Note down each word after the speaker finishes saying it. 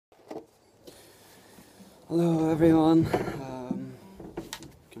Hello everyone.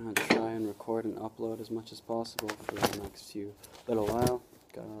 Gonna try and record and upload as much as possible for the next little while.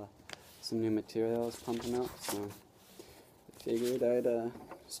 Got some new materials pumping out, so I figured I'd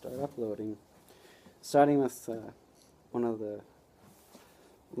start uploading. Starting with one of the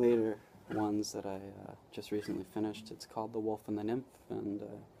later ones that I just recently finished. It's called The Wolf and the Nymph, and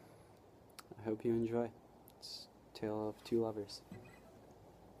I hope you enjoy. It's a tale of two lovers.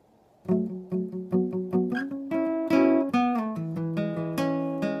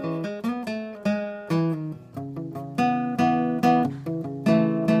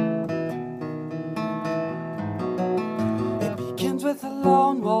 With a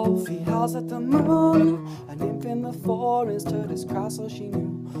lone wolf, he howls at the moon. A nymph in the forest heard his cry, so she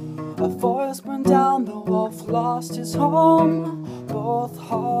knew. A forest burned down, the wolf lost his home. Both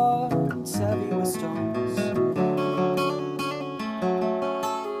hearts heavy with stones.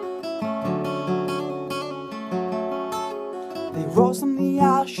 They rose from the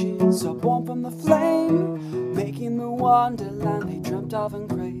ashes, or born from the flame, making the wonderland they dreamt of and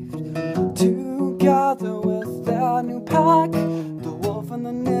craved. Together with their new pack, the wolf and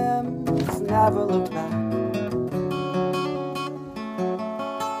the nymph never looked back.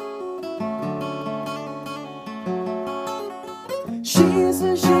 She's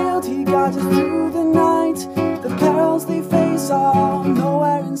a shield, he guides us through the night. The perils they face are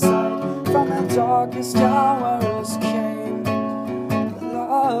nowhere in sight. From the darkest hours came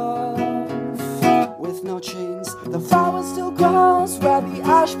love with no chains. The flower still grows where the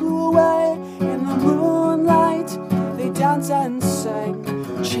ash blew away. In the moonlight they danced and sang,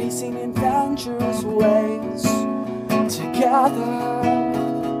 chasing adventurous ways. Together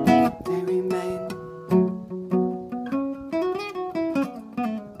they remain.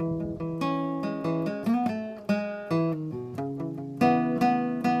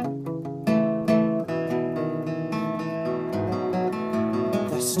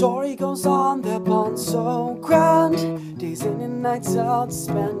 The story goes on, their bond so grand. Days in and nights out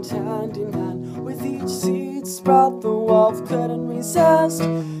spent hand in hand. With each seed sprout the wolf couldn't resist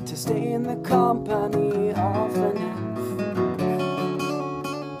to stay in the company of the nymph.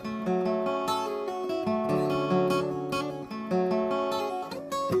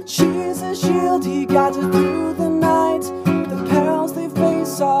 She's a shield, he guides her through the night. The perils they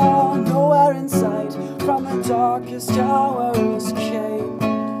face are nowhere in sight. From the darkest hours came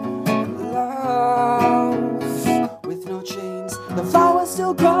love with no chains. The flower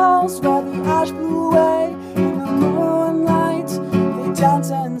still grows where the ash blew away. In the moonlight they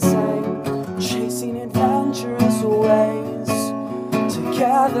danced and sang, chasing adventurous ways.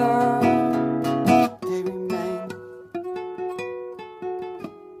 Together they remain.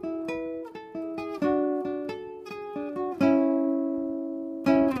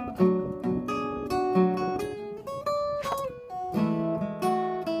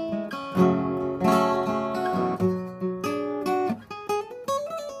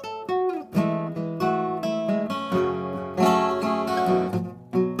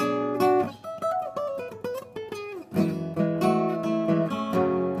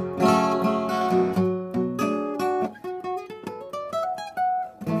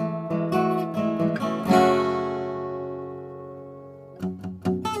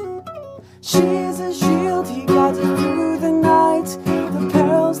 She's a shield, he guides her through the night. The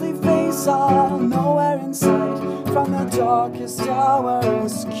perils they face are nowhere in sight. From the darkest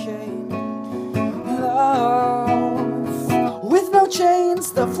hours came love with no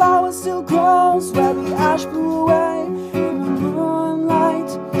chains. The flower still grows where the ash blew away. In the moonlight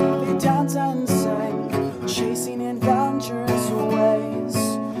they danced and sang, chasing adventurous ways.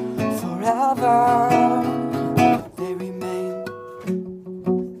 Forever they remain.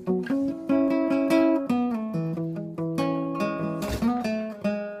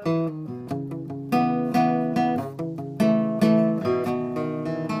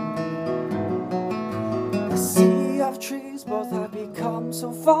 Trees both have become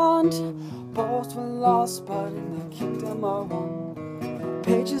so fond. Both were lost, but in the kingdom of one.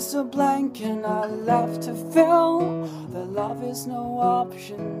 Pages still blank and are left to fill. The love is no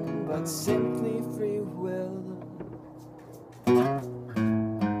option, but simply free will.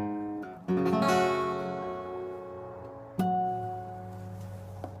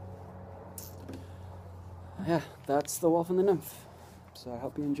 Yeah, that's The Wolf and the Nymph. So I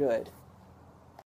hope you enjoyed.